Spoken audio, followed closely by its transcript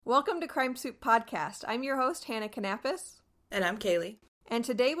Welcome to Crime Soup Podcast. I'm your host, Hannah Kanapis. And I'm Kaylee. And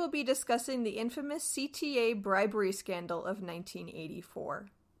today we'll be discussing the infamous CTA bribery scandal of 1984.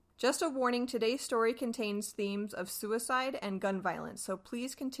 Just a warning, today's story contains themes of suicide and gun violence, so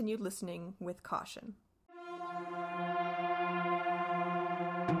please continue listening with caution.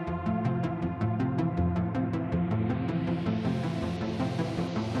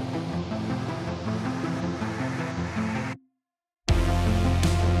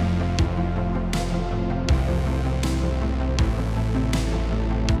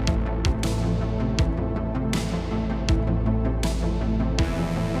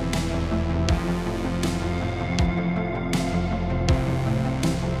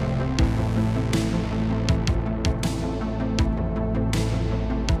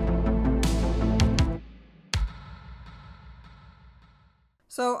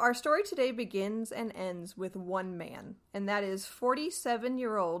 So our story today begins and ends with one man, and that is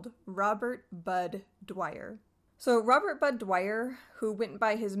 47-year-old Robert Bud Dwyer. So Robert Bud Dwyer, who went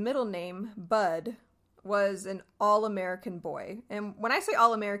by his middle name, Bud, was an all-American boy. And when I say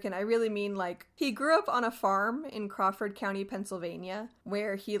all-American, I really mean, he grew up on a farm in Crawford County, Pennsylvania,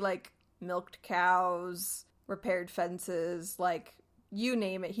 where he, milked cows, repaired fences, you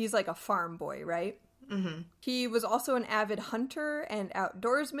name it. He's a farm boy, right? Mm-hmm. He was also an avid hunter and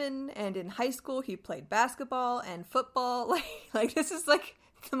outdoorsman, and in high school he played basketball and football. This is the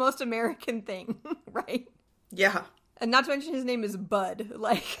most American thing, right? Yeah. And not to mention his name is Bud.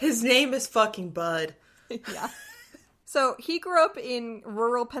 His name is fucking Bud. Yeah. So he grew up in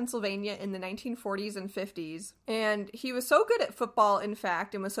rural Pennsylvania in the 1940s and 50s, and he was so good at football, in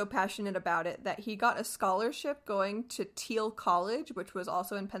fact, and was so passionate about it that he got a scholarship going to Thiel College, which was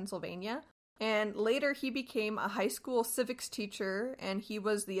also in Pennsylvania. And later he became a high school civics teacher, and he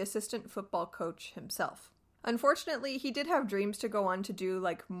was the assistant football coach himself. Unfortunately, he did have dreams to go on to do,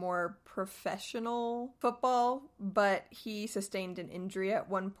 more professional football, but he sustained an injury at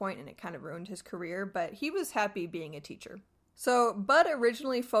one point, and it kind of ruined his career, but he was happy being a teacher. So Bud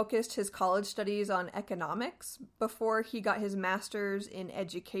originally focused his college studies on economics before he got his master's in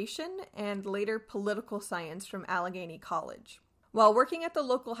education and later political science from Allegheny College. While working at the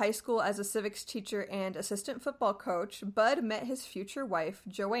local high school as a civics teacher and assistant football coach, Bud met his future wife,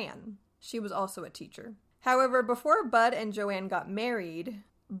 Joanne. She was also a teacher. However, before Bud and Joanne got married,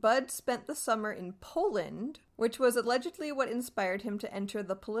 Bud spent the summer in Poland, which was allegedly what inspired him to enter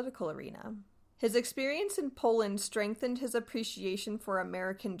the political arena. His experience in Poland strengthened his appreciation for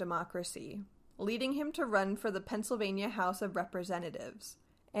American democracy, leading him to run for the Pennsylvania House of Representatives.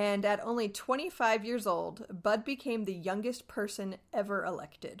 And at only 25 years old, Bud became the youngest person ever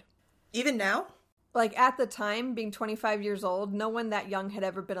elected. Even now? At the time, being 25 years old, no one that young had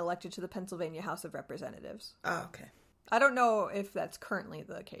ever been elected to the Pennsylvania House of Representatives. Oh, okay. I don't know if that's currently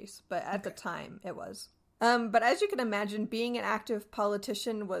the case, but at the time, it was. But as you can imagine, being an active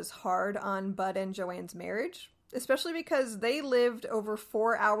politician was hard on Bud and Joanne's marriage, especially because they lived over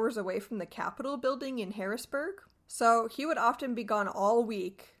 4 hours away from the Capitol building in Harrisburg. So he would often be gone all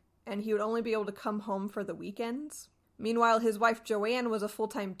week, and he would only be able to come home for the weekends. Meanwhile, his wife Joanne was a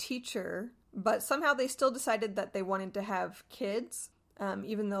full-time teacher, but somehow they still decided that they wanted to have kids,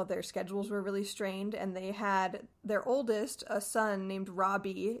 even though their schedules were really strained, and they had their oldest, a son named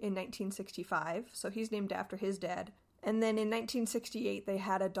Robbie, in 1965, so he's named after his dad. And then in 1968, they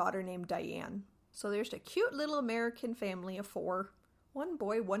had a daughter named Diane. So there's a cute little American family of 4. 1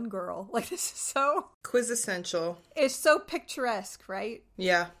 boy, 1 girl. This is so... Quintessential. It's so picturesque, right?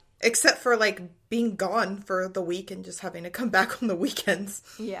 Yeah. Except for, being gone for the week and just having to come back on the weekends.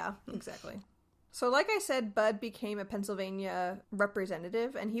 Yeah, exactly. So like I said, Bud became a Pennsylvania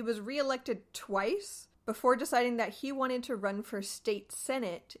representative, and he was reelected twice before deciding that he wanted to run for state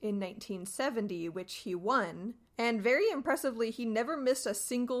senate in 1970, which he won. And very impressively, he never missed a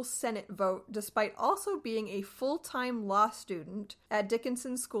single Senate vote, despite also being a full-time law student at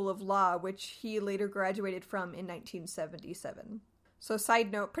Dickinson School of Law, which he later graduated from in 1977. So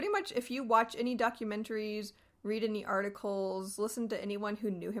side note, pretty much if you watch any documentaries, read any articles, listen to anyone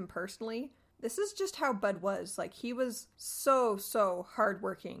who knew him personally, this is just how Bud was. He was so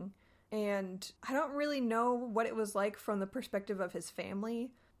hardworking. And I don't really know what it was like from the perspective of his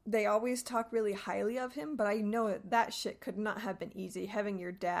family. They always talk really highly of him, but I know that shit could not have been easy, having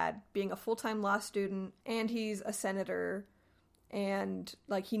your dad being a full-time law student, and he's a senator, and,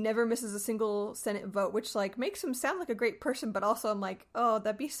 he never misses a single Senate vote, which, makes him sound like a great person, but also I'm oh,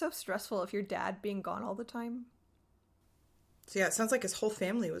 that'd be so stressful if your dad being gone all the time. So yeah, it sounds like his whole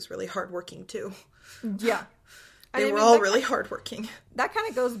family was really hardworking, too. Yeah. They were all really hardworking. That kind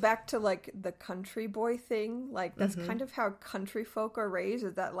of goes back to, like, the country boy thing. Like, that's kind of how country folk are raised,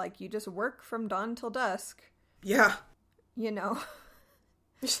 is that, like, you just work from dawn till dusk. Yeah. You know?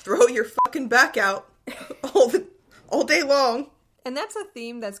 Just throw your fucking back out all day long. And that's a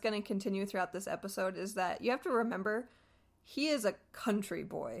theme that's going to continue throughout this episode, is that you have to remember, he is a country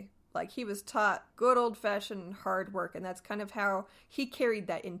boy. Like, he was taught good old-fashioned hard work, and that's kind of how he carried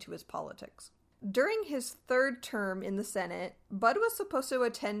that into his politics. During his third term in the Senate, Bud was supposed to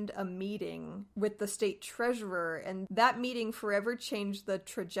attend a meeting with the state treasurer, and that meeting forever changed the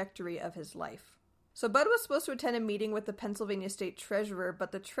trajectory of his life. So Bud was supposed to attend a meeting with the Pennsylvania state treasurer,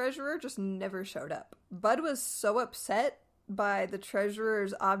 but the treasurer just never showed up. Bud was so upset by the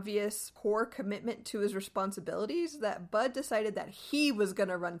treasurer's obvious poor commitment to his responsibilities that Bud decided that he was going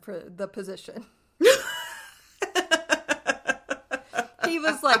to run for the position. He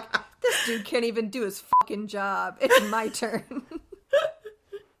was like, this dude can't even do his fucking job. It's my turn.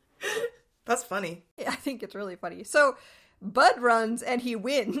 That's funny. Yeah, I think it's really funny. So Bud runs and he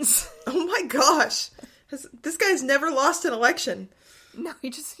wins. Oh my gosh. This guy's never lost an election. No, he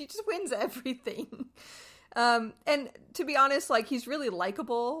just wins everything. And to be honest, like, he's really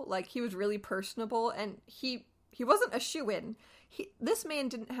likable. Like, he was really personable, and he wasn't a shoo-in. This man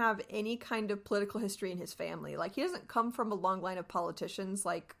didn't have any kind of political history in his family. Like, he doesn't come from a long line of politicians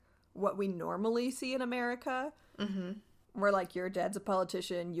like what we normally see in America. Mm-hmm. Where, like, your dad's a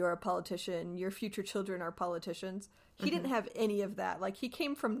politician, you're a politician, your future children are politicians. He didn't have any of that. Like, he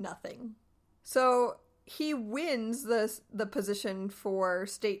came from nothing. So he wins the position for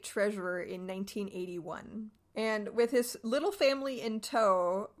state treasurer in 1981. And with his little family in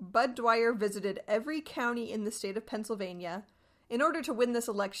tow, Bud Dwyer visited every county in the state of Pennsylvania. In order to win this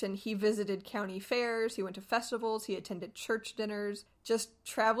election, he visited county fairs, he went to festivals, he attended church dinners, just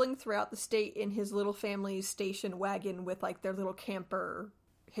traveling throughout the state in his little family's station wagon with, like, their little camper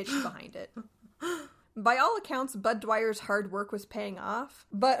hitched behind it. By all accounts, Bud Dwyer's hard work was paying off,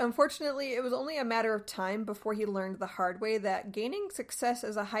 but unfortunately, it was only a matter of time before he learned the hard way that gaining success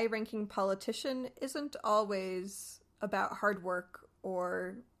as a high-ranking politician isn't always about hard work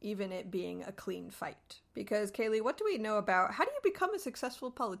or even it being a clean fight. Because, Kaylee, what do we know about how do you become a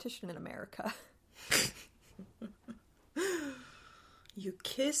successful politician in America? You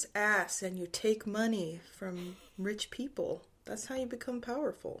kiss ass and you take money from rich people. That's how you become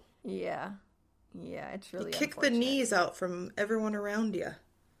powerful. Yeah. Yeah, it's really kick the knees out from everyone around you.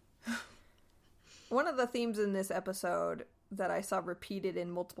 One of the themes in this episode that I saw repeated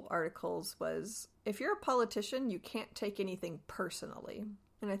in multiple articles was, if you're a politician, you can't take anything personally.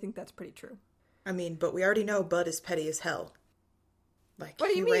 And I think that's pretty true. I mean, but we already know Bud is petty as hell. Like,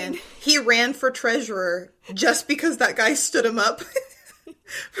 what do you mean? He ran for treasurer just because that guy stood him up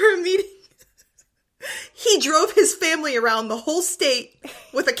for a meeting. He drove his family around the whole state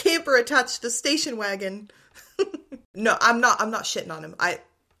with a camper attached to station wagon. No, I'm not shitting on him. I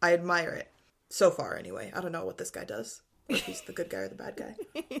admire it. So far, anyway. I don't know what this guy does. If he's the good guy or the bad guy.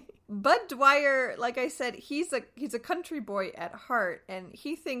 Bud Dwyer, like I said, he's a country boy at heart, and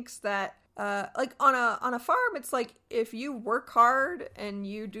he thinks that like on a farm, it's like if you work hard and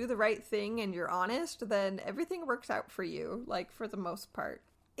you do the right thing and you're honest, then everything works out for you, like, for the most part.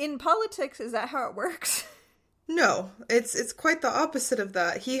 In politics, is that how it works? No, it's quite the opposite of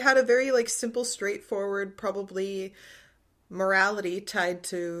that. He had a very, like, simple, straightforward, probably morality tied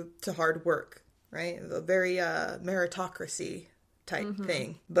to hard work, right? A very meritocracy type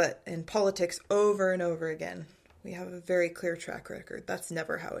thing. But in politics, over and over again, we have a very clear track record. That's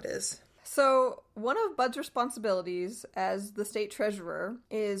never how it is. So, one of Bud's responsibilities as the state treasurer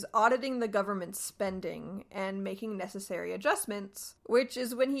is auditing the government's spending and making necessary adjustments, which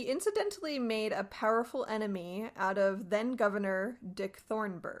is when he incidentally made a powerful enemy out of then-Governor Dick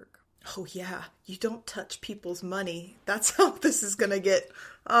Thornburgh. Oh yeah, you don't touch people's money. That's how this is gonna get.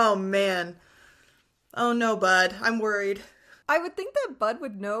 Oh man. Oh no, Bud, I'm worried. I would think that Bud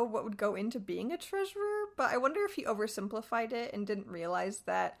would know what would go into being a treasurer, but I wonder if he oversimplified it and didn't realize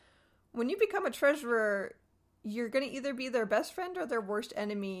that when you become a treasurer, you're going to either be their best friend or their worst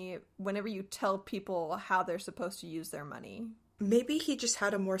enemy whenever you tell people how they're supposed to use their money. Maybe he just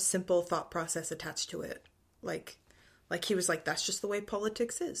had a more simple thought process attached to it. Like he was like, that's just the way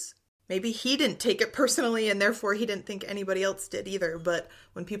politics is. Maybe he didn't take it personally and therefore he didn't think anybody else did either. But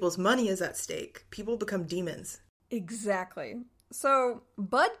when people's money is at stake, people become demons. Exactly. So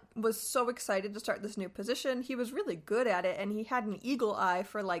Bud was so excited to start this new position. He was really good at it, and he had an eagle eye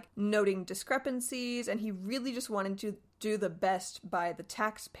for, like, noting discrepancies, and he really just wanted to do the best by the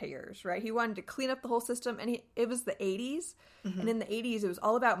taxpayers, right? He wanted to clean up the whole system, and it was the 80s, and in the 80s it was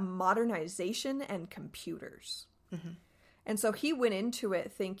all about modernization and computers. And so he went into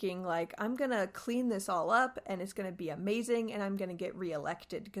it thinking, like, I'm going to clean this all up and it's going to be amazing and I'm going to get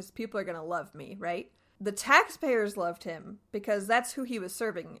reelected because people are going to love me, right? The taxpayers loved him because that's who he was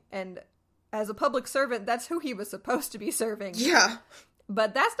serving. And as a public servant, that's who he was supposed to be serving. Yeah.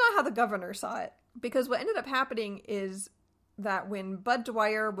 But that's not how the governor saw it. Because what ended up happening is that when Bud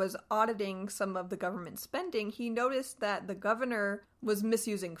Dwyer was auditing some of the government spending, he noticed that the governor was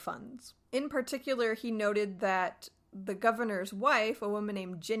misusing funds. In particular, he noted that the governor's wife, a woman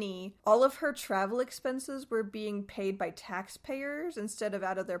named Ginny, all of her travel expenses were being paid by taxpayers instead of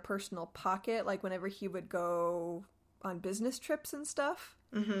out of their personal pocket, like whenever he would go on business trips and stuff.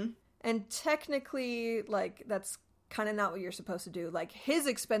 Mm-hmm. And technically, like, that's kind of not what you're supposed to do. Like, his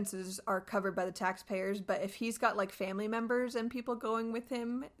expenses are covered by the taxpayers, but if he's got, like, family members and people going with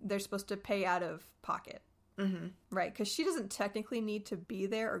him, they're supposed to pay out of pocket. Mm-hmm. Right, because she doesn't technically need to be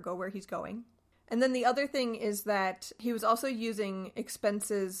there or go where he's going. And then the other thing is that he was also using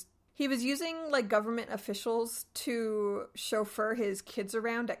expenses. He was using, like, government officials to chauffeur his kids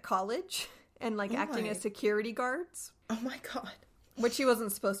around at college and, like, acting as security guards. Oh, my God. Which he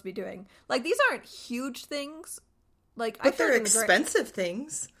wasn't supposed to be doing. Like, these aren't huge things. Like, but they're expensive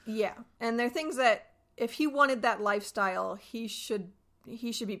things. Yeah. And they're things that if he wanted that lifestyle, he should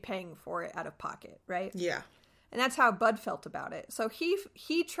be paying for it out of pocket, right? Yeah. And that's how Bud felt about it. So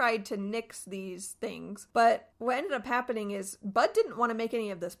he tried to nix these things. But what ended up happening is Bud didn't want to make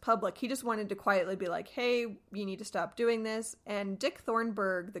any of this public. He just wanted to quietly be like, hey, you need to stop doing this. And Dick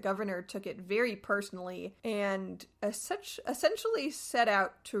Thornburg, the governor, took it very personally and essentially set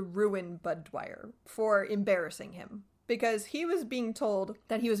out to ruin Bud Dwyer for embarrassing him. Because he was being told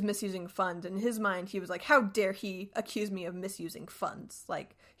that he was misusing funds. In his mind, he was like, how dare he accuse me of misusing funds?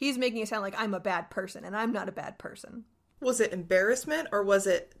 Like, he's making it sound like I'm a bad person, and I'm not a bad person. Was it embarrassment, or was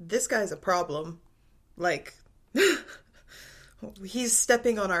it, this guy's a problem? Like, he's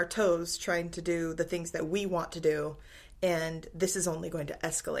stepping on our toes trying to do the things that we want to do, and this is only going to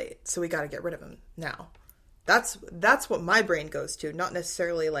escalate, so we gotta get rid of him now. That's what my brain goes to. Not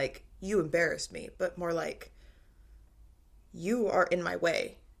necessarily like, you embarrassed me, but more like, you are in my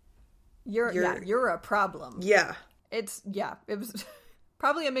way. You're a problem. Yeah. It was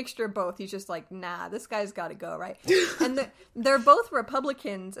probably a mixture of both. He's just like, nah, this guy's got to go, right? And they're both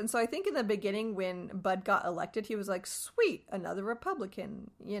Republicans. And so I think in the beginning when Bud got elected, he was like, sweet, another Republican,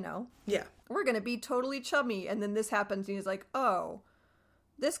 you know? Yeah. We're going to be totally chummy. And then this happens and he's like, oh,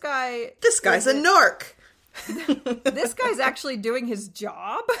 this guy's a narc. This guy's actually doing his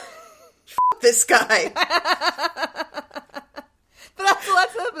job. This guy.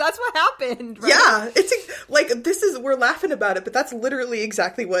 But that's what happened, right? Yeah, it's like, we're laughing about it, but that's literally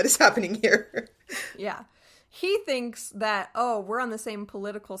exactly what is happening here. Yeah. He thinks that, oh, we're on the same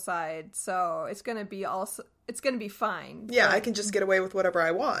political side, so it's going to be fine. Yeah, I can just get away with whatever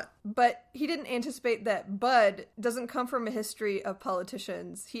I want. But he didn't anticipate that Bud doesn't come from a history of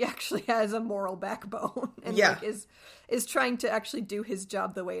politicians. He actually has a moral backbone and is trying to actually do his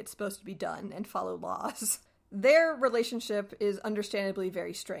job the way it's supposed to be done and follow laws. Their relationship is understandably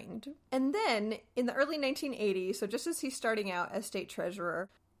very strained. And then, in the early 1980s, so just as he's starting out as state treasurer,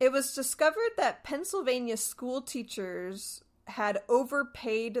 it was discovered that Pennsylvania school teachers had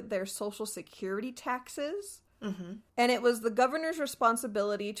overpaid their Social Security taxes. Mm-hmm. And it was the governor's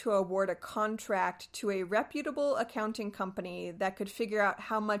responsibility to award a contract to a reputable accounting company that could figure out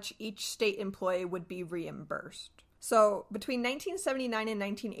how much each state employee would be reimbursed. So between 1979 and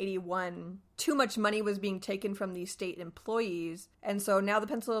 1981, too much money was being taken from these state employees. And so now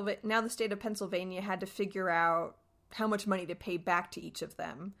the state of Pennsylvania had to figure out how much money to pay back to each of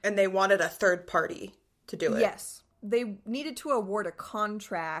them. And they wanted a third party to do it. Yes. They needed to award a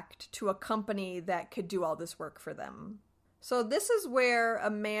contract to a company that could do all this work for them. So this is where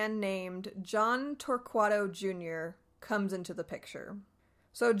a man named John Torquato Jr. comes into the picture.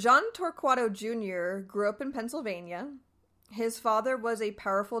 So John Torquato Jr. grew up in Pennsylvania. His father was a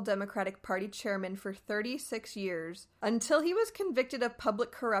powerful Democratic Party chairman for 36 years until he was convicted of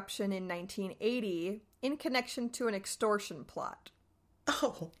public corruption in 1980 in connection to an extortion plot.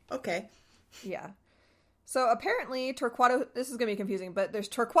 Oh, okay. Yeah. So apparently Torquato, this is going to be confusing, but there's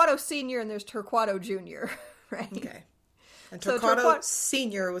Torquato Sr. and there's Torquato Jr., right? Okay. And Torquato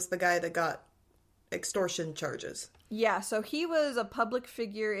Sr. was the guy that got extortion charges. Yeah, so he was a public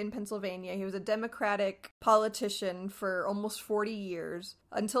figure in Pennsylvania. He was a Democratic politician for almost 40 years.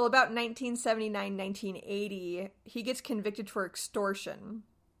 Until about 1979, 1980, he gets convicted for extortion.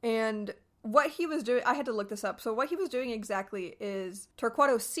 And what he was doing, I had to look this up. So what he was doing exactly is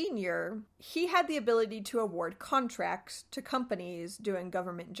Torquato Sr., he had the ability to award contracts to companies doing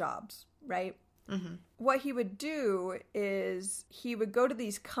government jobs, right? What he would do is he would go to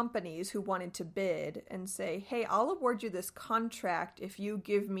these companies who wanted to bid and say, hey, I'll award you this contract if you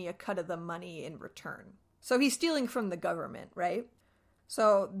give me a cut of the money in return. So he's stealing from the government, right?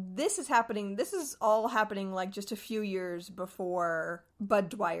 So this is all happening like just a few years before Bud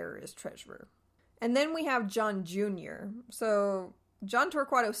Dwyer is treasurer. And then we have John Jr. So John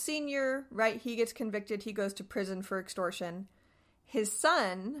Torquato Sr., right, he gets convicted. He goes to prison for extortion. His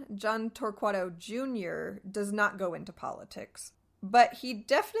son, John Torquato Jr., does not go into politics. But he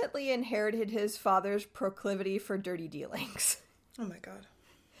definitely inherited his father's proclivity for dirty dealings. Oh my God.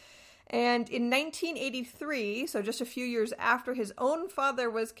 And in 1983, so just a few years after his own father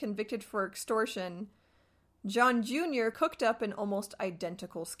was convicted for extortion, John Jr. cooked up an almost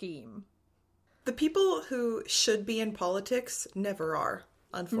identical scheme. The people who should be in politics never are,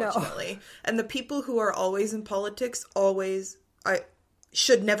 unfortunately. No. And the people who are always in politics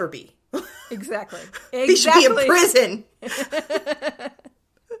should never be. Exactly. They should be in prison.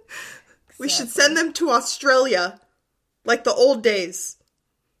 We should send them to Australia, like the old days.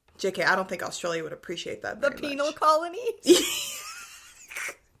 JK, I don't think Australia would appreciate that very much. The penal colonies?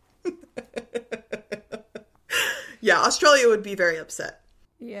 Yeah, Australia would be very upset.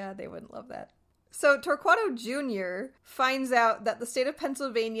 Yeah, they wouldn't love that. So Torquato Jr. finds out that the state of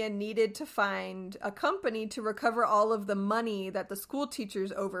Pennsylvania needed to find a company to recover all of the money that the school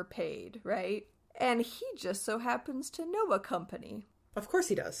teachers overpaid, right? And he just so happens to know a company. Of course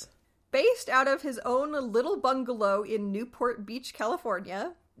he does. Based out of his own little bungalow in Newport Beach,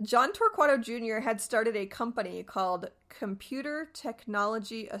 California, John Torquato Jr. had started a company called Computer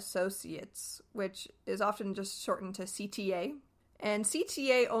Technology Associates, which is often just shortened to CTA. And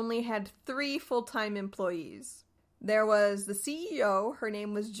CTA only had 3 full-time employees. There was the CEO, her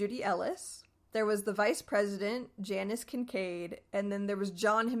name was Judy Ellis. There was the vice president, Janice Kincaid. And then there was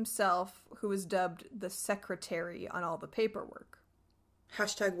John himself, who was dubbed the secretary on all the paperwork.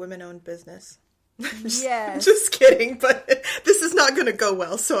 Hashtag women-owned business. Yes. Just kidding, but this is not going to go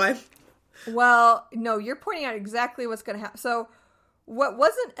well, so I'm... Well, no, you're pointing out exactly what's going to happen. So what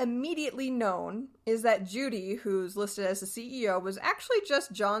wasn't immediately known is that Judy, who's listed as the CEO, was actually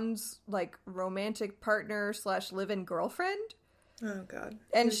just John's, like, romantic partner / live-in girlfriend. Oh, God.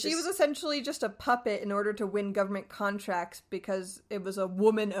 And she was essentially just a puppet in order to win government contracts because it was a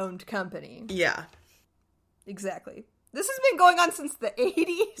woman-owned company. Yeah. Exactly. This has been going on since the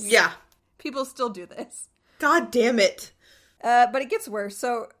 80s. Yeah. People still do this. God damn it. But it gets worse.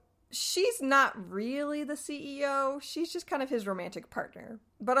 So she's not really the CEO. She's just kind of his romantic partner.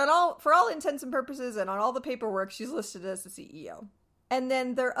 But for all intents and purposes and on all the paperwork, she's listed as the CEO. And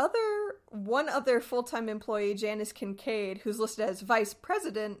then one other full-time employee, Janice Kincaid, who's listed as vice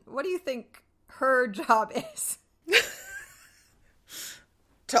president. What do you think her job is?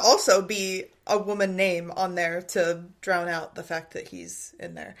 To also be a woman name on there to drown out the fact that he's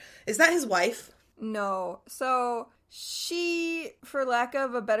in there. Is that his wife? No. So she, for lack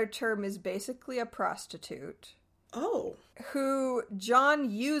of a better term, is basically a prostitute. Oh. Who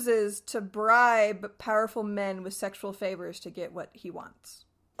John uses to bribe powerful men with sexual favors to get what he wants.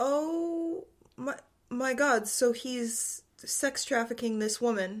 Oh, my God. So he's sex trafficking this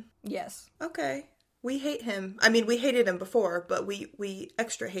woman? Yes. Okay. We hate him. I mean, we hated him before, but we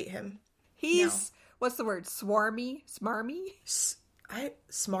extra hate him. He's, what's the word? Swarmy? Smarmy?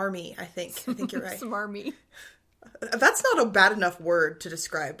 Smarmy, I think. I think you're right. Smarmy. That's not a bad enough word to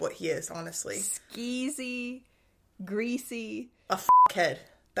describe what he is, honestly. Skeezy, greasy. A f***head.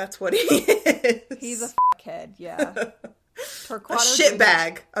 That's what he is. He's a f***head, yeah. A shit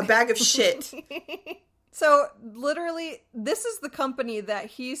bag. A bag of shit. So, literally, this is the company that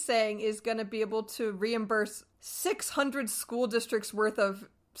he's saying is going to be able to reimburse 600 school districts worth of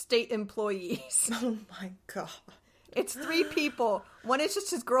state employees. Oh my God. It's 3 people. One is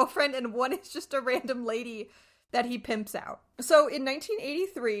just his girlfriend and one is just a random lady that he pimps out. So, in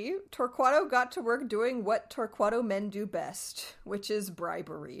 1983, Torquato got to work doing what Torquato men do best, which is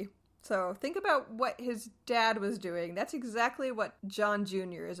bribery. So, think about what his dad was doing. That's exactly what John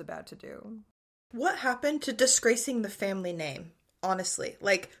Jr. is about to do. What happened to disgracing the family name? Honestly,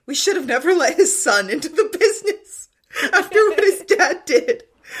 like, we should have never let his son into the business after what his dad did.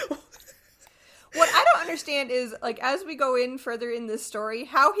 What I don't understand is, like, as we go in further in this story,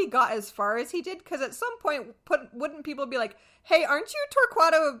 how he got as far as he did, because at some point, wouldn't people be like, hey, aren't you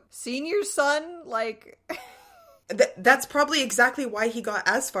Torquato Sr.'s son? Like... That's probably exactly why he got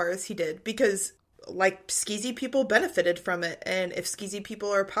as far as he did, because... like, skeezy people benefited from it, and if skeezy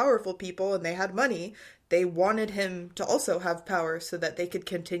people are powerful people and they had money, they wanted him to also have power so that they could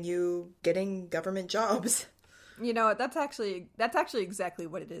continue getting government jobs. You know what? That's actually exactly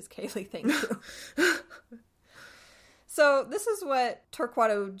what it is, Kaylee. Thank you. So this is what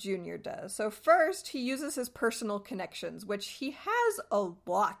Torquato Jr. does. So first, he uses his personal connections, which he has a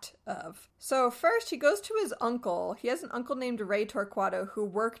lot of. So first, he goes to his uncle. He has an uncle named Ray Torquato who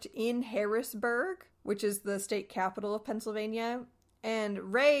worked in Harrisburg, which is the state capital of Pennsylvania.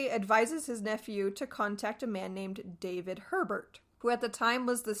 And Ray advises his nephew to contact a man named David Herbert, who at the time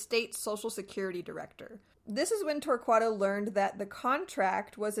was the state Social Security director. This is when Torquato learned that the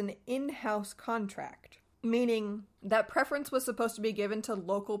contract was an in-house contract, meaning that preference was supposed to be given to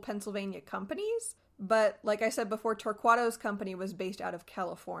local Pennsylvania companies, but like I said before, Torquato's company was based out of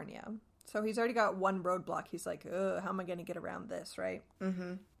California. So he's already got one roadblock. He's like, ugh, how am I going to get around this, right?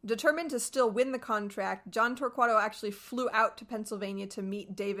 Mm-hmm. Determined to still win the contract, John Torquato actually flew out to Pennsylvania to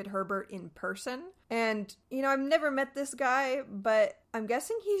meet David Herbert in person. And, you know, I've never met this guy, but I'm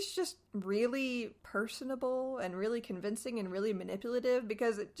guessing he's just really personable and really convincing and really manipulative,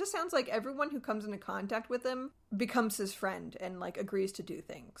 because it just sounds like everyone who comes into contact with him becomes his friend and, like, agrees to do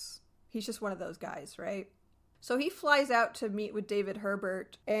things. He's just one of those guys, right? So he flies out to meet with David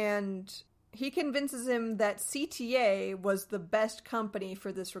Herbert, and he convinces him that CTA was the best company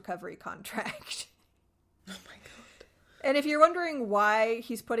for this recovery contract. Oh my god. And if you're wondering why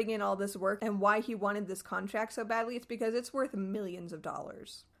he's putting in all this work and why he wanted this contract so badly, it's because it's worth millions of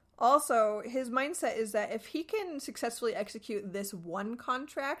dollars. Also, his mindset is that if he can successfully execute this one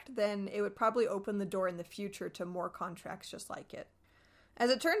contract, then it would probably open the door in the future to more contracts just like it. As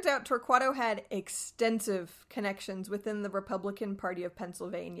it turns out, Torquato had extensive connections within the Republican Party of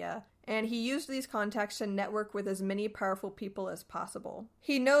Pennsylvania, and he used these contacts to network with as many powerful people as possible.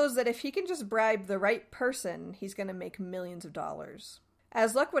 He knows that if he can just bribe the right person, he's going to make millions of dollars.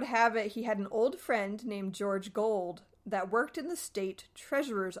 As luck would have it, he had an old friend named George Gold that worked in the state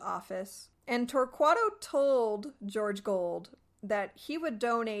treasurer's office, and Torquato told George Gold that he would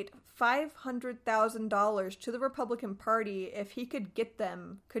donate $500,000 to the Republican Party if he could get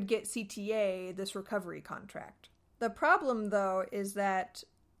CTA this recovery contract. The problem, though, is that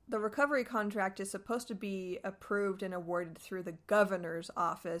the recovery contract is supposed to be approved and awarded through the governor's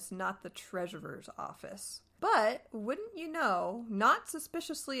office, not the treasurer's office. But, wouldn't you know, not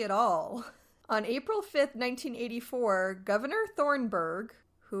suspiciously at all, on April 5th, 1984, Governor Thornburg,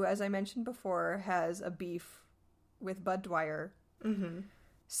 who, as I mentioned before, has a beef with Bud Dwyer,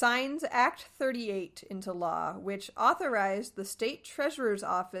 signs Act 38 into law, which authorized the state treasurer's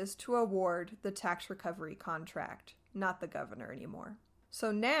office to award the tax recovery contract, not the governor anymore.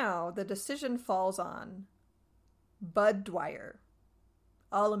 So now the decision falls on Bud Dwyer,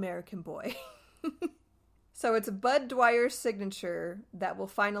 all-American boy. So it's Bud Dwyer's signature that will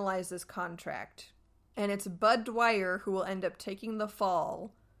finalize this contract, and it's Bud Dwyer who will end up taking the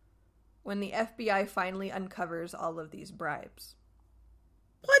fall when the FBI finally uncovers all of these bribes.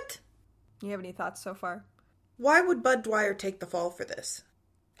 What? You have any thoughts so far? Why would Bud Dwyer take the fall for this?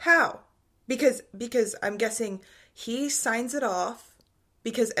 How? Because I'm guessing he signs it off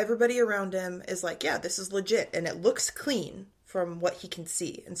because everybody around him is like, yeah, this is legit, and it looks clean from what he can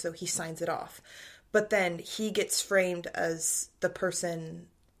see, and so he signs it off. But then he gets framed as the person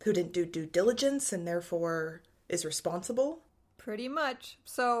who didn't do due diligence and therefore is responsible? Pretty much.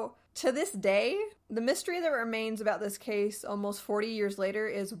 So, to this day, the mystery that remains about this case almost 40 years later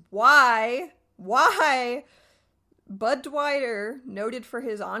is why Bud Dwyer, noted for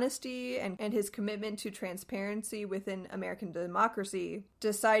his honesty and his commitment to transparency within American democracy,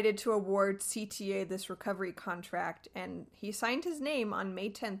 decided to award CTA this recovery contract, and he signed his name on May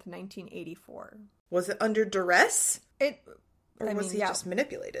 10th, 1984. Was it under duress? Or was he just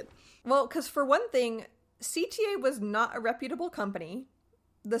manipulated? Well, because for one thing, CTA was not a reputable company.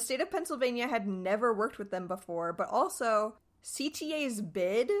 The state of Pennsylvania had never worked with them before, but also CTA's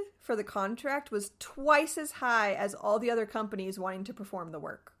bid for the contract was twice as high as all the other companies wanting to perform the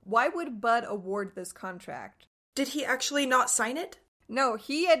work. Why would Bud award this contract? Did he actually not sign it? No,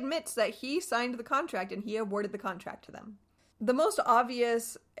 he admits that he signed the contract and he awarded the contract to them. The most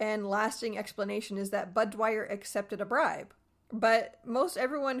obvious and lasting explanation is that Bud Dwyer accepted a bribe. But most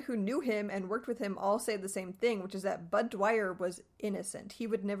everyone who knew him and worked with him all say the same thing, which is that Bud Dwyer was innocent. He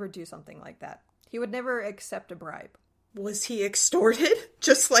would never do something like that. He would never accept a bribe. Was he extorted?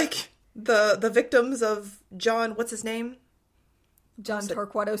 Just like the victims of John, what's his name? John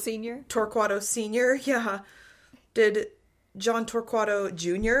Torquato Sr.? Torquato Sr., yeah. Did John Torquato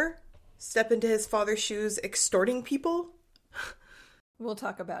Jr. step into his father's shoes extorting people? We'll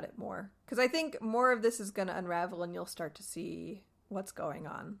talk about it more. Because I think more of this is going to unravel and you'll start to see what's going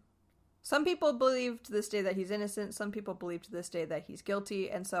on. Some people believe to this day that he's innocent. Some people believe to this day that he's guilty.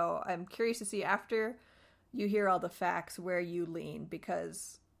 And so I'm curious to see after you hear all the facts where you lean,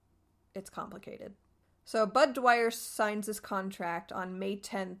 because it's complicated. So Bud Dwyer signs this contract on May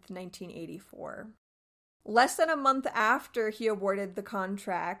 10th, 1984. Less than a month after he awarded the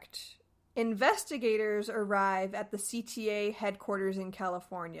contract, investigators arrive at the CTA headquarters in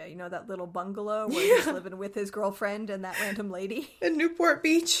California. You know, that little bungalow where he's living with his girlfriend and that random lady? In Newport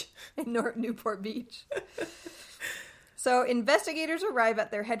Beach. In Newport Beach. So investigators arrive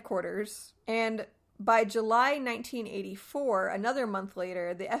at their headquarters, and by July 1984, another month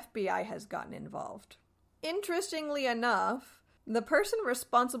later, the FBI has gotten involved. Interestingly enough, the person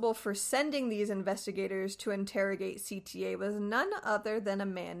responsible for sending these investigators to interrogate CTA was none other than a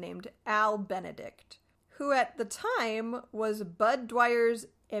man named Al Benedict, who at the time was Bud Dwyer's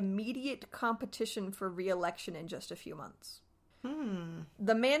immediate competition for re-election in just a few months.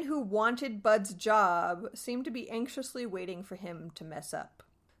 The man who wanted Bud's job seemed to be anxiously waiting for him to mess up.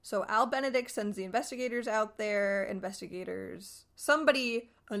 So Al Benedict sends the investigators out there. Somebody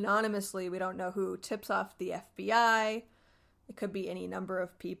anonymously, we don't know who, tips off the FBI. It could be any number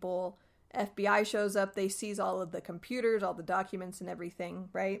of people. FBI shows up, they seize all of the computers, all the documents and everything,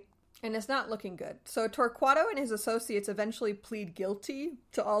 right? And it's not looking good. So Torquato and his associates eventually plead guilty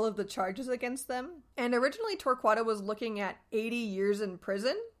to all of the charges against them. And originally Torquato was looking at 80 years in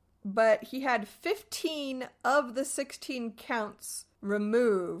prison, but he had 15 of the 16 counts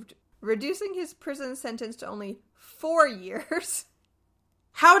removed, reducing his prison sentence to only 4 years.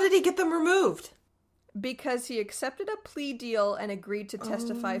 How did he get them removed? Because he accepted a plea deal and agreed to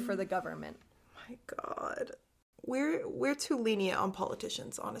testify for the government. My God. We're too lenient on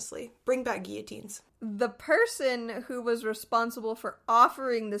politicians, honestly. Bring back guillotines. The person who was responsible for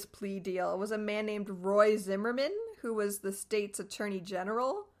offering this plea deal was a man named Roy Zimmerman, who was the state's attorney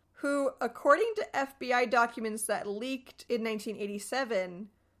general, who, according to FBI documents that leaked in 1987,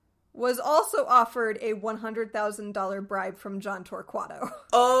 was also offered a $100,000 bribe from John Torquato.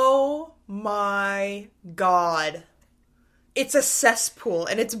 Oh my God. It's a cesspool,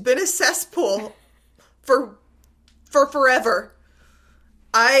 and it's been a cesspool for forever.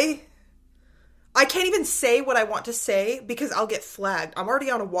 I can't even say what I want to say because I'll get flagged. I'm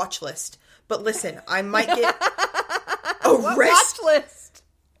already on a watch list. But listen, I might get arrested. What watch list?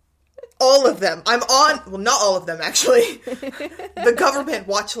 All of them. I'm on, well, not all of them, actually. The government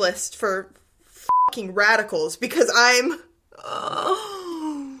watch list for fucking radicals because I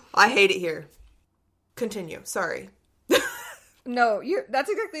hate it here. Continue. Sorry. No,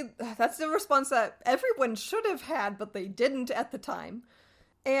 that's the response that everyone should have had, but they didn't at the time.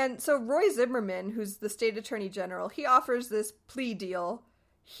 And so Roy Zimmerman, who's the state attorney general, he offers this plea deal.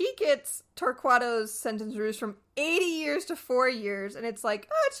 He gets Torquato's sentence reduced from 80 years to 4 years, and it's like,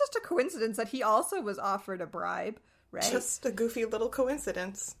 oh, it's just a coincidence that he also was offered a bribe, right? Just a goofy little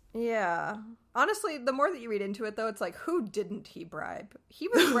coincidence. Yeah. Honestly, the more that you read into it, though, it's like, who didn't he bribe? He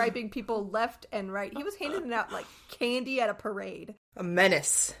was bribing people left and right. He was handing it out like candy at a parade. A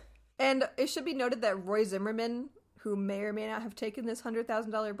menace. And it should be noted that Roy Zimmerman, who may or may not have taken this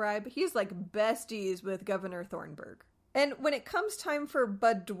 $100,000 bribe, he's like besties with Governor Thornburg. And when it comes time for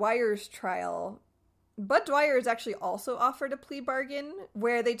Bud Dwyer's trial, Bud Dwyer is actually also offered a plea bargain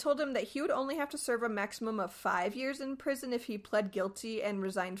where they told him that he would only have to serve a maximum of 5 years in prison if he pled guilty and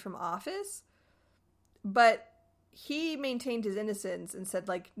resigned from office. But he maintained his innocence and said,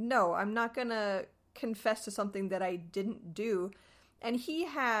 like, no, I'm not gonna confess to something that I didn't do. And he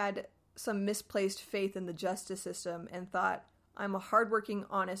had some misplaced faith in the justice system and thought, I'm a hardworking,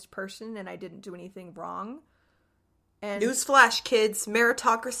 honest person and I didn't do anything wrong. And newsflash, kids,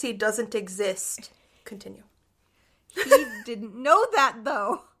 meritocracy doesn't exist. Continue. He didn't know that,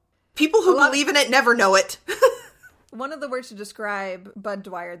 though. People who believe in it never know it. One of the words to describe Bud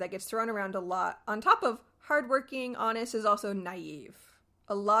Dwyer that gets thrown around a lot, on top of hardworking, honest, is also naive.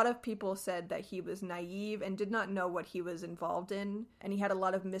 A lot of people said that he was naive and did not know what he was involved in, and he had a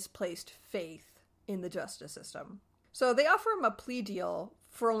lot of misplaced faith in the justice system. So they offer him a plea deal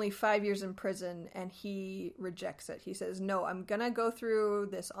for only 5 years in prison, and he rejects it. He says, no, I'm gonna go through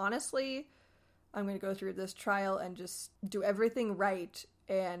this honestly. I'm gonna go through this trial and just do everything right,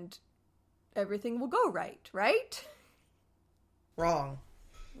 and everything will go right, right? Wrong.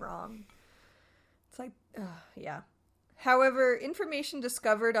 It's like, yeah. However, information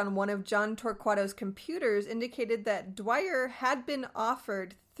discovered on one of John Torquato's computers indicated that Dwyer had been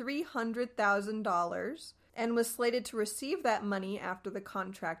offered $300,000 and was slated to receive that money after the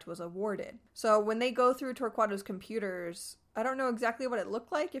contract was awarded. So when they go through Torquato's computers, I don't know exactly what it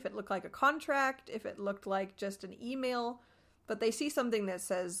looked like, if it looked like a contract, if it looked like just an email, but they see something that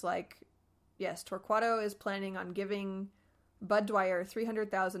says, like, yes, Torquato is planning on giving Bud Dwyer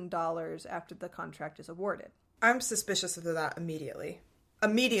 $300,000 after the contract is awarded. I'm suspicious of that immediately.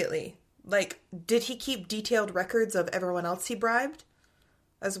 Immediately. Like, did he keep detailed records of everyone else he bribed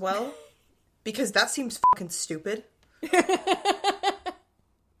as well? Because that seems fucking stupid.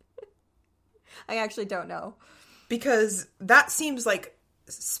 I actually don't know. Because that seems like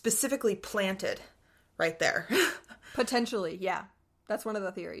specifically planted right there. Potentially, yeah. That's one of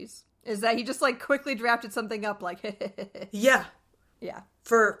the theories. Is that he just, like, quickly drafted something up, like, Yeah. Yeah.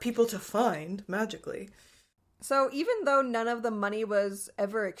 For people to find, magically. So even though none of the money was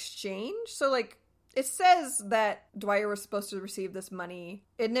ever exchanged, so, like, it says that Dwyer was supposed to receive this money,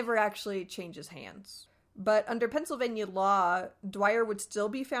 it never actually changes hands. But under Pennsylvania law, Dwyer would still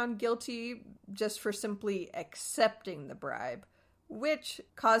be found guilty just for simply accepting the bribe, which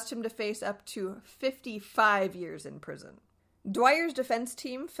caused him to face up to 55 years in prison. Dwyer's defense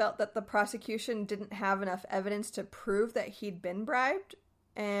team felt that the prosecution didn't have enough evidence to prove that he'd been bribed,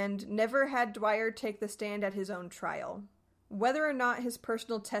 and never had Dwyer take the stand at his own trial. Whether or not his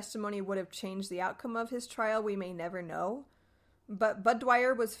personal testimony would have changed the outcome of his trial, we may never know. But Bud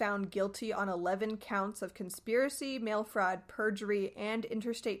Dwyer was found guilty on 11 counts of conspiracy, mail fraud, perjury, and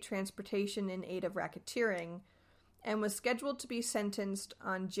interstate transportation in aid of racketeering, and was scheduled to be sentenced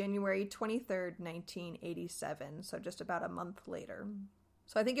on January 23rd, 1987, so just about a month later.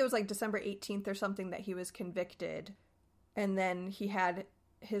 So I think it was like December 18th or something that he was convicted, and then he had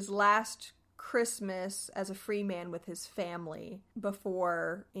his last Christmas as a free man with his family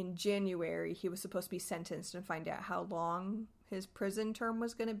before, in January, he was supposed to be sentenced and find out how long his prison term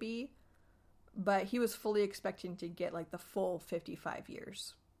was going to be. But he was fully expecting to get like the full 55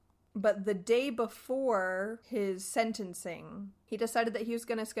 years. But the day before his sentencing, he decided that he was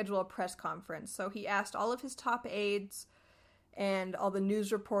going to schedule a press conference. So he asked all of his top aides and all the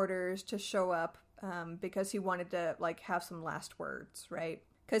news reporters to show up because he wanted to like have some last words, right?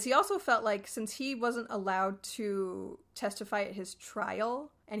 Because he also felt like since he wasn't allowed to testify at his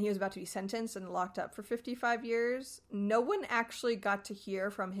trial and he was about to be sentenced and locked up for 55 years, no one actually got to hear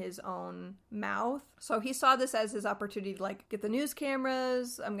from his own mouth. So he saw this as his opportunity to like get the news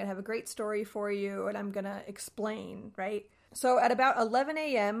cameras, I'm going to have a great story for you, and I'm going to explain, right? So at about 11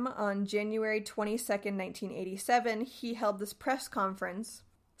 a.m. on January 22nd, 1987, he held this press conference.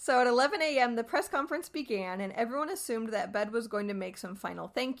 So at 11 a.m., the press conference began, and everyone assumed that Bud was going to make some final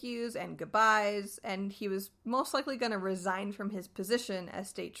thank yous and goodbyes, and he was most likely going to resign from his position as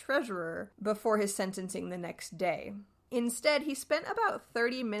state treasurer before his sentencing the next day. Instead, he spent about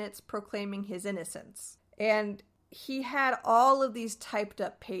 30 minutes proclaiming his innocence. And he had all of these typed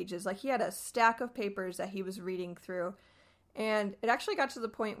up pages. Like, he had a stack of papers that he was reading through. And it actually got to the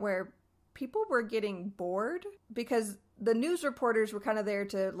point where people were getting bored because the news reporters were kind of there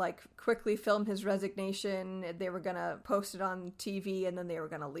to like quickly film his resignation. They were going to post it on TV and then they were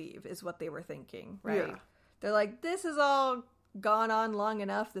going to leave is what they were thinking, right? Yeah. They're like, this has all gone on long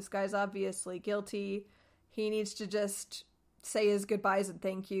enough. This guy's obviously guilty. He needs to just say his goodbyes and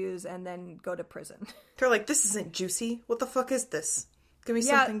thank yous and then go to prison. They're like, this isn't juicy. What the fuck is this? Give me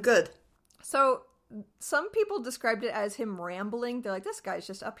something good. So some people described it as him rambling. They're like, this guy's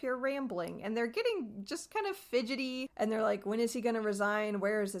just up here rambling. And they're getting just kind of fidgety. And they're like, when is he going to resign?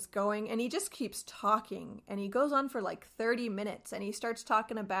 Where is this going? And he just keeps talking. And he goes on for like 30 minutes. And he starts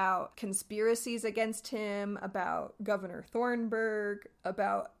talking about conspiracies against him, about Governor Thornburg,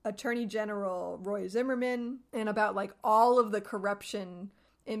 about Attorney General Roy Zimmerman, and about like all of the corruption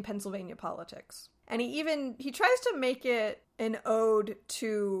in Pennsylvania politics. And he tries to make it an ode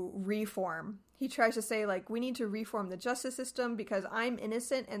to reform. He tries to say, like, we need to reform the justice system because I'm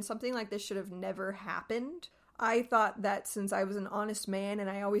innocent and something like this should have never happened. I thought that since I was an honest man and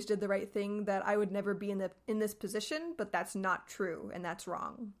I always did the right thing that I would never be in this position, but that's not true and that's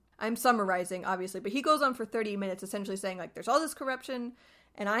wrong. I'm summarizing, obviously, but he goes on for 30 minutes essentially saying, like, there's all this corruption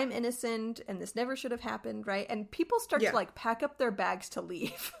and I'm innocent and this never should have happened, right? And people start to, like, pack up their bags to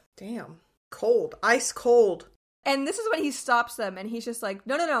leave. Damn. Cold. Ice cold. And this is when he stops them and he's just like,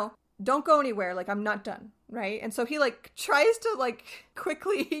 no. Don't go anywhere, like, I'm not done, right? And so he, like, tries to, like,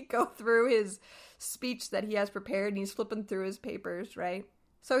 quickly go through his speech that he has prepared, and he's flipping through his papers, right?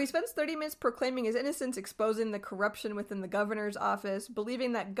 So he spends 30 minutes proclaiming his innocence, exposing the corruption within the governor's office,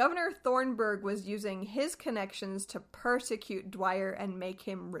 believing that Governor Thornburg was using his connections to persecute Dwyer and make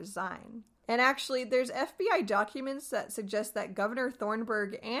him resign. And actually, there's FBI documents that suggest that Governor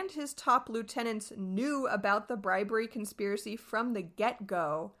Thornburg and his top lieutenants knew about the bribery conspiracy from the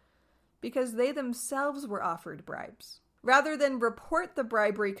get-go, because they themselves were offered bribes. Rather than report the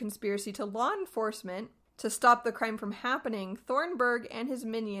bribery conspiracy to law enforcement to stop the crime from happening, Thornburg and his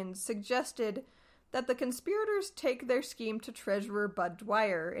minions suggested that the conspirators take their scheme to Treasurer Bud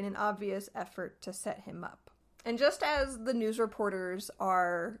Dwyer in an obvious effort to set him up. And just as the news reporters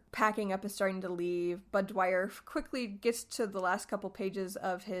are packing up and starting to leave, Bud Dwyer quickly gets to the last couple pages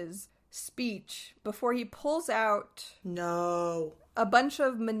of his speech before he pulls out a bunch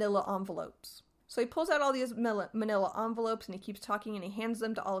of manila envelopes. So he pulls out all these manila envelopes and he keeps talking and he hands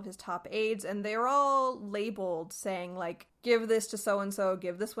them to all of his top aides, and they're all labeled saying, like, give this to so-and-so,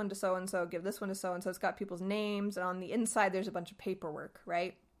 give this one to so-and-so, give this one to so-and-so. It's got people's names, and on the inside there's a bunch of paperwork,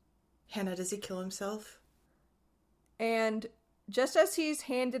 right? Hannah, does he kill himself? And just as he's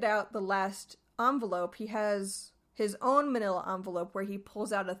handed out the last envelope, he has his own manila envelope where he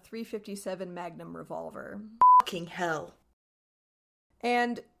pulls out a .357 Magnum revolver. Fucking hell.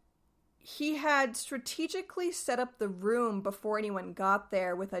 And he had strategically set up the room before anyone got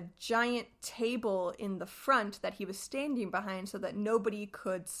there with a giant table in the front that he was standing behind so that nobody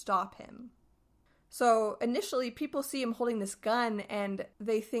could stop him. So initially, people see him holding this gun and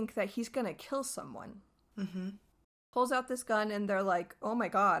they think that he's gonna kill someone. Mm-hmm. Pulls out this gun and they're like, oh my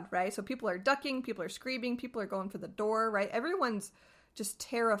god, right? So people are ducking, people are screaming, people are going for the door, right? Everyone's just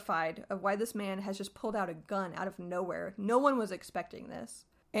terrified of why this man has just pulled out a gun out of nowhere. No one was expecting this.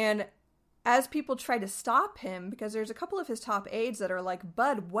 And as people try to stop him, because there's a couple of his top aides that are like,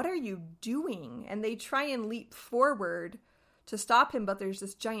 Bud, what are you doing? And they try and leap forward to stop him, but there's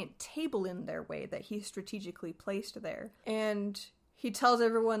this giant table in their way that he strategically placed there. And he tells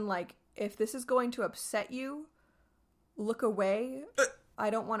everyone, like, if this is going to upset you, look away. I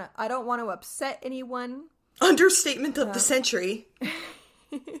don't want to upset anyone. Understatement of the century.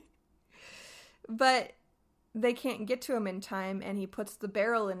 But they can't get to him in time, and he puts the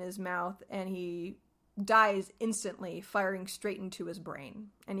barrel in his mouth, and he dies instantly, firing straight into his brain,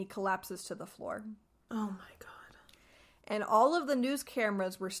 and he collapses to the floor. Oh my god. And all of the news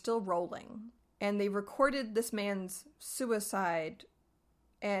cameras were still rolling, and they recorded this man's suicide,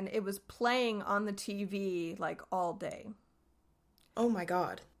 and it was playing on the TV, like, all day. Oh my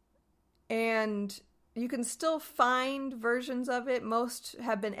god. And you can still find versions of it. Most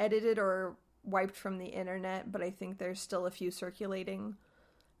have been edited or wiped from the internet, but I think there's still a few circulating.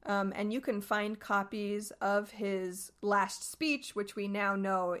 And you can find copies of his last speech, which we now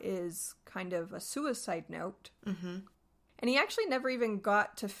know is kind of a suicide note. Mm-hmm. And he actually never even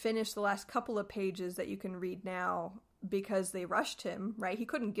got to finish the last couple of pages that you can read now because they rushed him, right? He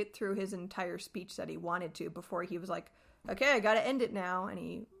couldn't get through his entire speech that he wanted to before he was like, okay, I gotta end it now, and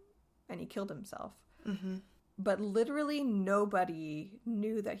he killed himself. Mm-hmm. But literally nobody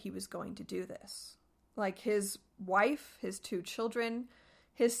knew that he was going to do this. Like, his wife, his 2 children,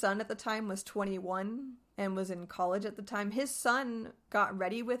 his son at the time was 21 and was in college at the time. His son got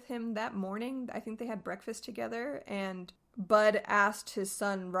ready with him that morning. I think they had breakfast together, and Bud asked his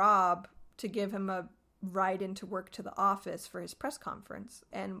son Rob to give him a ride into work to the office for his press conference.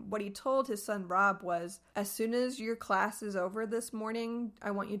 And what he told his son Rob was, as soon as your class is over this morning,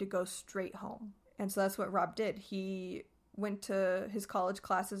 I want you to go straight home. And so that's what Rob did. He went to his college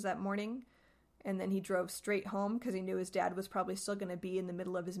classes that morning, and then he drove straight home because he knew his dad was probably still going to be in the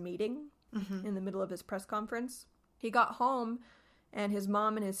middle of his meeting, in the middle of his press conference. He got home, and his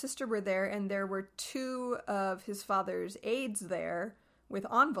mom and his sister were there, and there were 2 of his father's aides there with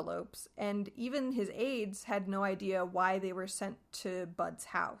envelopes, and even his aides had no idea why they were sent to Bud's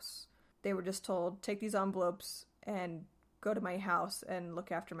house. They were just told, take these envelopes and go to my house and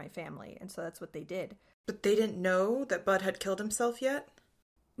look after my family. And so that's what they did. But they didn't know that Bud had killed himself yet?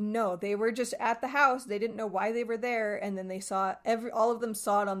 No, they were just at the house. They didn't know why they were there, and then they saw all of them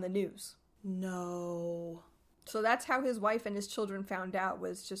saw it on the news. No. So that's how his wife and his children found out,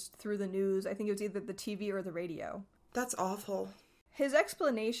 was just through the news. I think it was either the TV or the radio. That's awful. His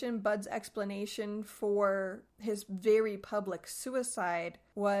explanation, Bud's explanation for his very public suicide,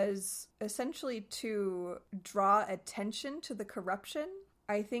 was essentially to draw attention to the corruption.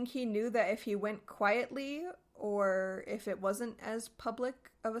 I think he knew that if he went quietly, or if it wasn't as public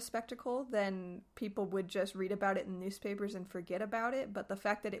of a spectacle, then people would just read about it in newspapers and forget about it. But the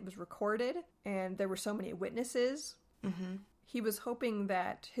fact that it was recorded and there were so many witnesses, he was hoping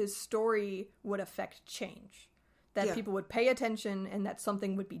that his story would affect change. That people would pay attention and that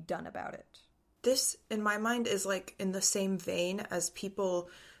something would be done about it. This, in my mind, is like in the same vein as people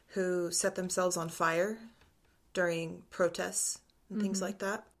who set themselves on fire during protests and things like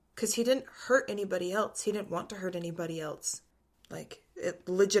that. Because he didn't hurt anybody else. He didn't want to hurt anybody else. Like, it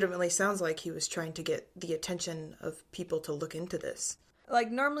legitimately sounds like he was trying to get the attention of people to look into this.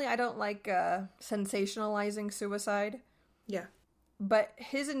 Like, normally I don't like sensationalizing suicide. Yeah. But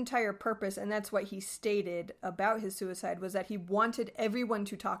his entire purpose, and that's what he stated about his suicide, was that he wanted everyone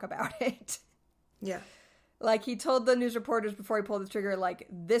to talk about it. Yeah. Like, he told the news reporters before he pulled the trigger, like,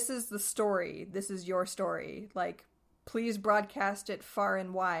 this is the story. This is your story. Like, please broadcast it far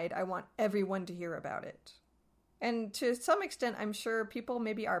and wide. I want everyone to hear about it. And to some extent, I'm sure people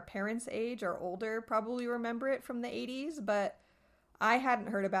maybe our parents' age or older probably remember it from the 80s, but I hadn't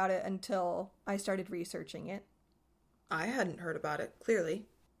heard about it until I started researching it. I hadn't heard about it, clearly.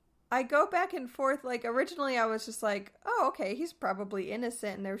 I go back and forth. Like, originally I was just like, oh, okay, he's probably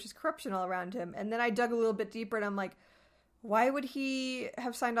innocent and there was just corruption all around him. And then I dug a little bit deeper and I'm like, why would he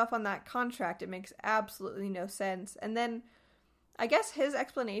have signed off on that contract? It makes absolutely no sense. And then I guess his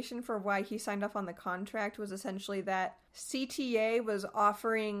explanation for why he signed off on the contract was essentially that CTA was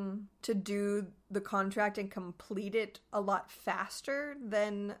offering to do the contract and complete it a lot faster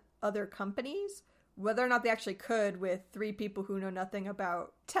than other companies. Whether or not they actually could with 3 people who know nothing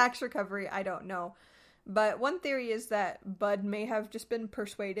about tax recovery, I don't know. But one theory is that Bud may have just been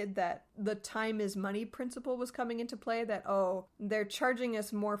persuaded that the time is money principle was coming into play, that, oh, they're charging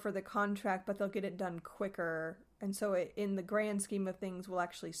us more for the contract, but they'll get it done quicker. And so it, in the grand scheme of things, will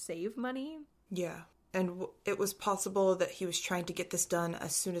actually save money. Yeah. And it was possible that he was trying to get this done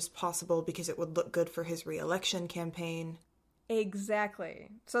as soon as possible because it would look good for his re-election campaign. Exactly.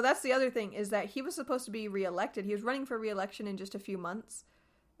 So that's the other thing, is that he was supposed to be reelected. He was running for reelection in just a few months.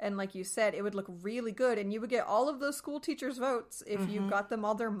 And like you said, it would look really good, and you would get all of those school teachers' votes if you got them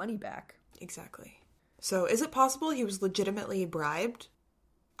all their money back. Exactly. So is it possible he was legitimately bribed?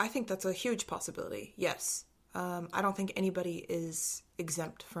 I think that's a huge possibility, yes. I don't think anybody is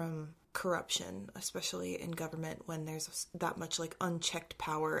exempt from corruption, especially in government when there's that much like unchecked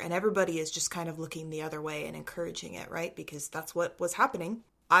power and everybody is just kind of looking the other way and encouraging it, right? Because that's what was happening.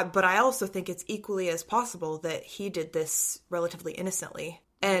 But I also think it's equally as possible that he did this relatively innocently.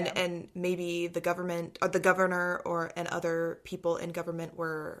 And maybe the government or the governor and other people in government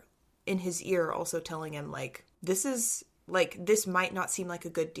were in his ear also telling him, like, this might not seem like a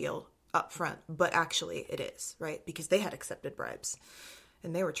good deal up front, but actually it is, right? Because they had accepted bribes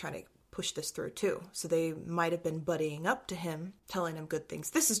and they were trying to push this through too. So they might have been buddying up to him, telling him good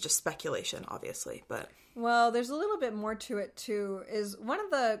things. This is just speculation, obviously, but... Well, there's a little bit more to it too, is one of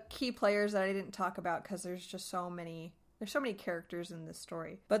the key players that I didn't talk about because there's just so many characters in this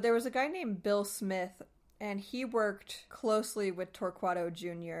story. But there was a guy named Bill Smith, and he worked closely with Torquato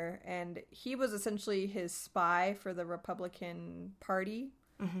Jr., and he was essentially his spy for the Republican Party.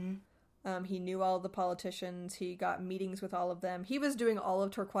 Mm-hmm. He knew all of the politicians. He got meetings with all of them. He was doing all of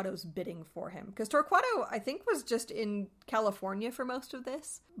Torquato's bidding for him. Because Torquato, I think, was just in California for most of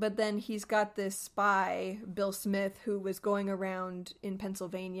this. But then he's got this spy, Bill Smith, who was going around in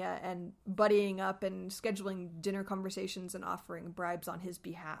Pennsylvania and buddying up and scheduling dinner conversations and offering bribes on his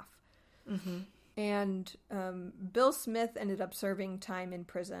behalf. Mm-hmm. And Bill Smith ended up serving time in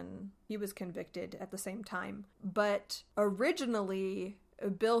prison. He was convicted at the same time. But originally...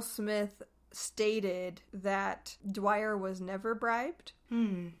 Bill Smith stated that Dwyer was never bribed.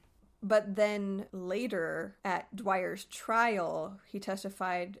 But then later, at Dwyer's trial, he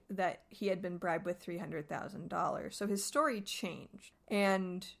testified that he had been bribed with $300,000. So his story changed.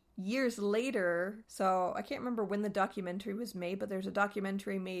 And years later, so I can't remember when the documentary was made, but there's a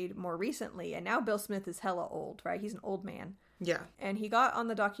documentary made more recently. And now Bill Smith is hella old, right? He's an old man. Yeah. And he got on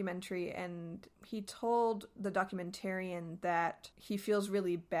the documentary and he told the documentarian that he feels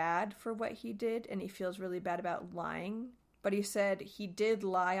really bad for what he did and he feels really bad about lying. But he said he did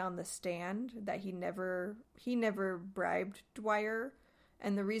lie on the stand, that he never bribed Dwyer.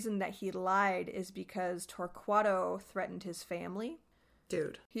 And the reason that he lied is because Torquato threatened his family.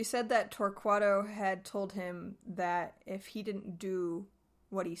 Dude. He said that Torquato had told him that if he didn't do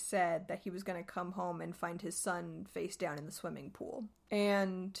what he said, that he was going to come home and find his son face down in the swimming pool.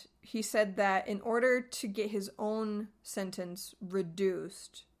 And he said that in order to get his own sentence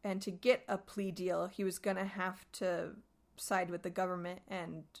reduced and to get a plea deal, he was going to have to side with the government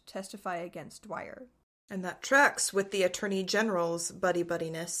and testify against Dwyer. And that tracks with the Attorney General's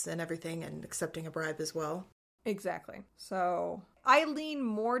buddy-buddiness and everything, and accepting a bribe as well. Exactly. So I lean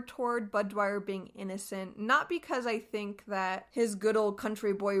more toward Bud Dwyer being innocent, not because I think that his good old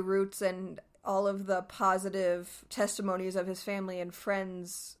country boy roots and all of the positive testimonies of his family and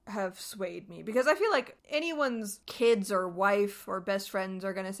friends have swayed me. Because I feel like anyone's kids or wife or best friends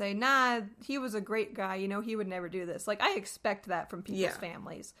are going to say, nah, he was a great guy, you know, he would never do this. Like, I expect that from people's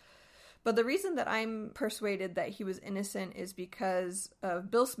families. But the reason that I'm persuaded that he was innocent is because of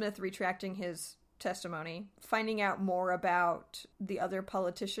Bill Smith retracting his testimony, finding out more about the other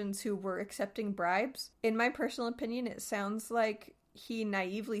politicians who were accepting bribes. In my personal opinion, it sounds like he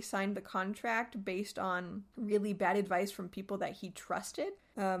naively signed the contract based on really bad advice from people that he trusted.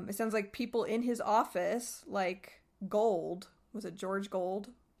 It sounds like people in his office, like Gold, was it George Gold?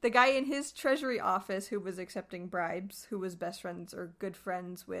 The guy in his treasury office who was accepting bribes, who was best friends or good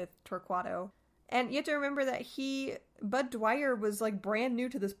friends with Torquato. And you have to remember that Bud Dwyer was like brand new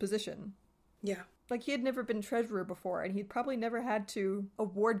to this position. Yeah. Like he had never been treasurer before, and he'd probably never had to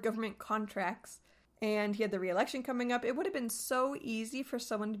award government contracts. And he had the re-election coming up. It would have been so easy for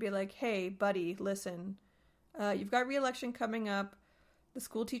someone to be like, hey, buddy, listen, you've got re-election coming up. The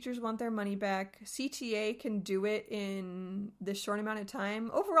school teachers want their money back. CTA can do it in this short amount of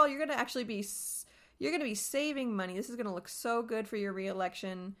time. Overall, you're going to be saving money. This is going to look so good for your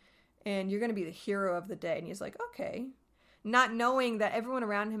re-election, and you're going to be the hero of the day. And he's like, okay. Not knowing that everyone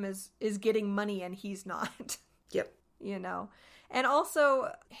around him is getting money and he's not. Yep. You know? And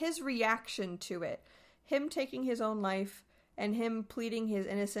also, his reaction to it. Him taking his own life and him pleading his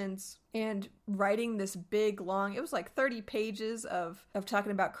innocence and writing this big, long, it was like 30 pages of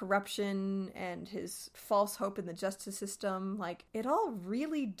talking about corruption and his false hope in the justice system. Like, it all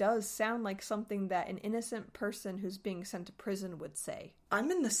really does sound like something that an innocent person who's being sent to prison would say. I'm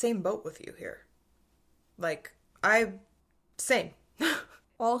in the same boat with you here. Like, same.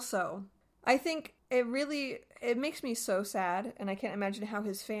 Also, I think it makes me so sad, and I can't imagine how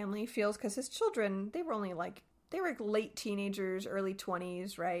his family feels, because his children, they were late teenagers, early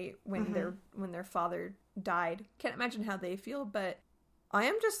 20s, right? When their father died. Can't imagine how they feel, but I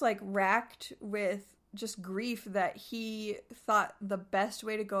am just like racked with just grief that he thought the best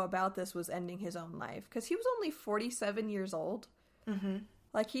way to go about this was ending his own life, because he was only 47 years old. Mm-hmm.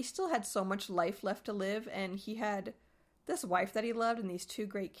 Like, he still had so much life left to live, and he had this wife that he loved and these 2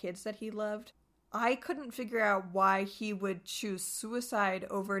 great kids that he loved. I couldn't figure out why he would choose suicide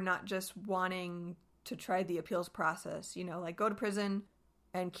over not just wanting to try the appeals process, you know, like go to prison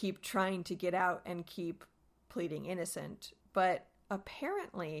and keep trying to get out and keep pleading innocent. But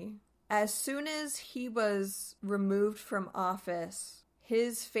apparently, as soon as he was removed from office,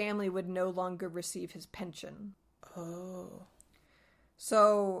 his family would no longer receive his pension. Oh.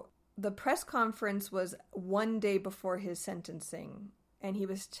 So the press conference was one day before his sentencing, and he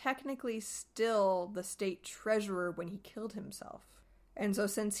was technically still the state treasurer when he killed himself. And so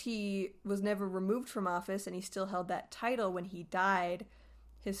since he was never removed from office and he still held that title when he died,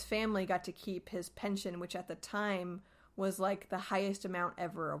 his family got to keep his pension, which at the time was like the highest amount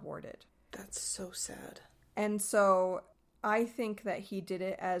ever awarded. That's so sad. And so I think that he did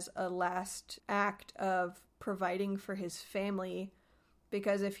it as a last act of providing for his family,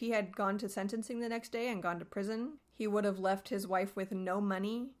 because if he had gone to sentencing the next day and gone to prison, he would have left his wife with no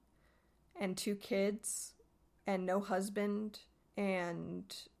money and 2 kids and no husband,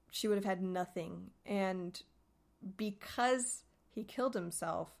 and she would have had nothing. And because he killed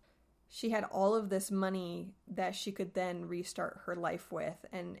himself, she had all of this money that she could then restart her life with.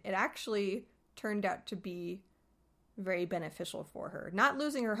 And it actually turned out to be very beneficial for her. Not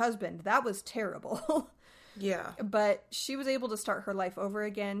losing her husband, that was terrible. Yeah. But she was able to start her life over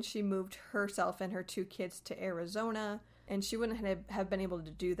again. She moved herself and her 2 kids to Arizona, and she wouldn't have been able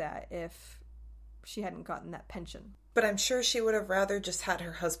to do that if she hadn't gotten that pension. But I'm sure she would have rather just had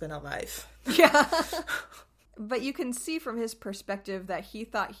her husband alive. Yeah. But you can see from his perspective that he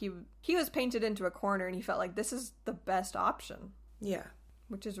thought he was painted into a corner, and he felt like this is the best option. Yeah.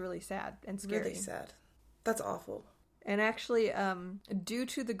 Which is really sad and scary. Really sad. That's awful. And actually, due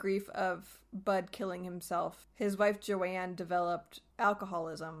to the grief of Bud killing himself, his wife Joanne developed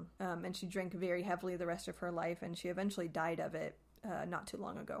alcoholism, and she drank very heavily the rest of her life, and she eventually died of it not too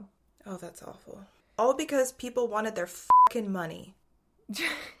long ago. Oh, that's awful. All because people wanted their fucking money.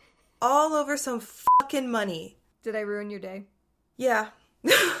 All over some fucking money. Did I ruin your day? Yeah.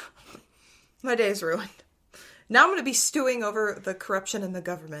 My day's ruined. Now I'm going to be stewing over the corruption in the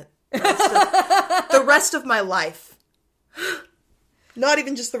government. The rest of my life. Not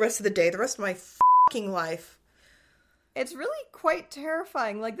even just the rest of the day, the rest of my fucking life. It's really quite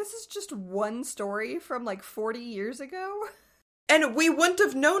terrifying. Like, this is just one story from like 40 years ago. And we wouldn't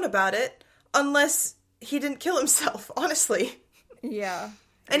have known about it unless he didn't kill himself, honestly. Yeah.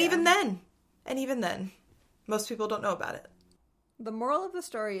 And even then, most people don't know about it. The moral of the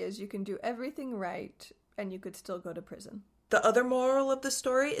story is you can do everything right and you could still go to prison. The other moral of the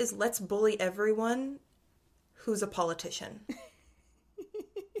story is let's bully everyone who's a politician.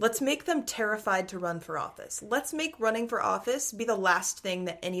 Let's make them terrified to run for office. Let's make running for office be the last thing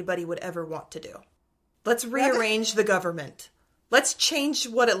that anybody would ever want to do. Let's rearrange the government. Let's change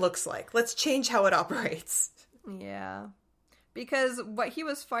what it looks like. Let's change how it operates. Yeah. Because what he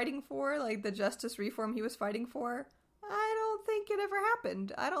was fighting for, like the justice reform he was fighting for, I don't think think it ever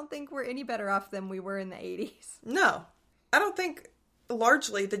happened. I don't think we're any better off than we were in the 80s. No. I don't think,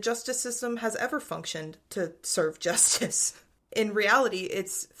 largely, the justice system has ever functioned to serve justice. In reality,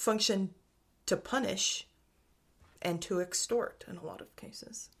 it's functioned to punish and to extort in a lot of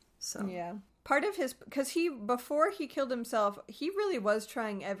cases. So yeah. Part of his, because before he killed himself, he really was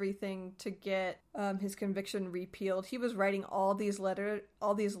trying everything to get his conviction repealed. He was writing all these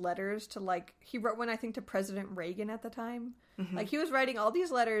letters to, like, he wrote one, I think, to President Reagan at the time. Mm-hmm. Like, he was writing all these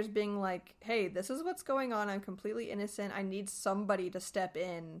letters being like, hey, this is what's going on. I'm completely innocent. I need somebody to step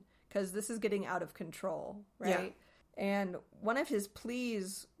in because this is getting out of control, right? Yeah. And one of his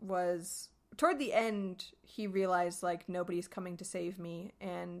pleas was, toward the end, he realized, like, nobody's coming to save me,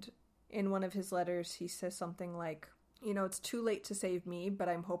 and in one of his letters, he says something like, you know, it's too late to save me, but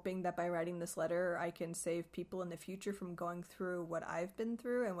I'm hoping that by writing this letter, I can save people in the future from going through what I've been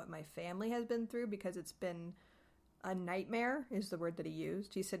through and what my family has been through, because it's been a nightmare, is the word that he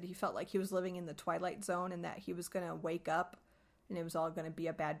used. He said he felt like he was living in the Twilight Zone and that he was going to wake up and it was all going to be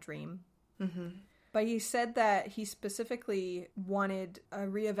a bad dream. Mm-hmm. But he said that he specifically wanted a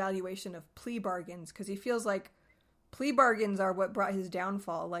reevaluation of plea bargains because he feels like plea bargains are what brought his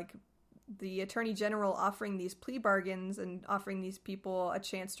downfall. Like, the Attorney General offering these plea bargains and offering these people a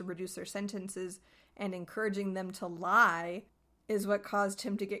chance to reduce their sentences and encouraging them to lie is what caused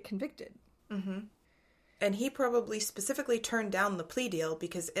him to get convicted. Mm-hmm. And he probably specifically turned down the plea deal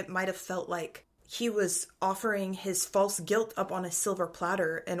because it might have felt like he was offering his false guilt up on a silver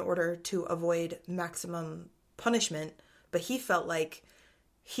platter in order to avoid maximum punishment. But he felt like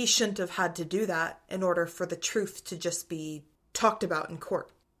he shouldn't have had to do that in order for the truth to just be talked about in court.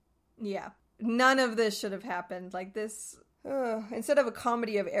 Yeah. None of this should have happened. Like, this, instead of a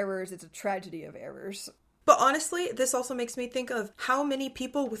comedy of errors, it's a tragedy of errors. But honestly, this also makes me think of how many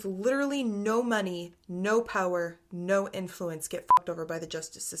people with literally no money, no power, no influence get fucked over by the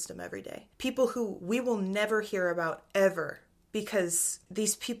justice system every day. People who we will never hear about ever, because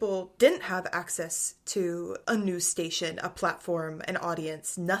these people didn't have access to a news station, a platform, an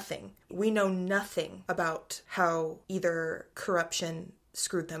audience, nothing. We know nothing about how either corruption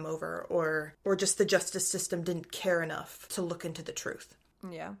screwed them over or just the justice system didn't care enough to look into the truth.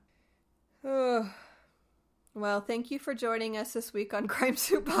 Yeah. Well, thank you for joining us this week on Crime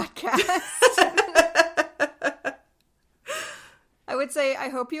Soup Podcast. I would say I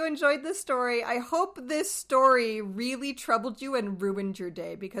hope you enjoyed this story. I hope this story really troubled you and ruined your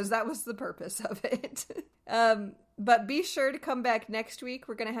day, because that was the purpose of it. But be sure to come back next week.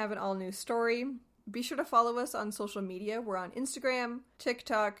 We're going to have an all-new story. Be sure to follow us on social media. We're on Instagram,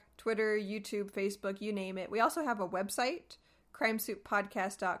 TikTok, Twitter, YouTube, Facebook, you name it. We also have a website,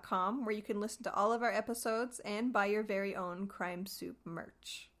 crimesouppodcast.com, where you can listen to all of our episodes and buy your very own Crime Soup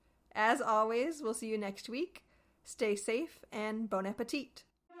merch. As always, we'll see you next week. Stay safe and bon appetit.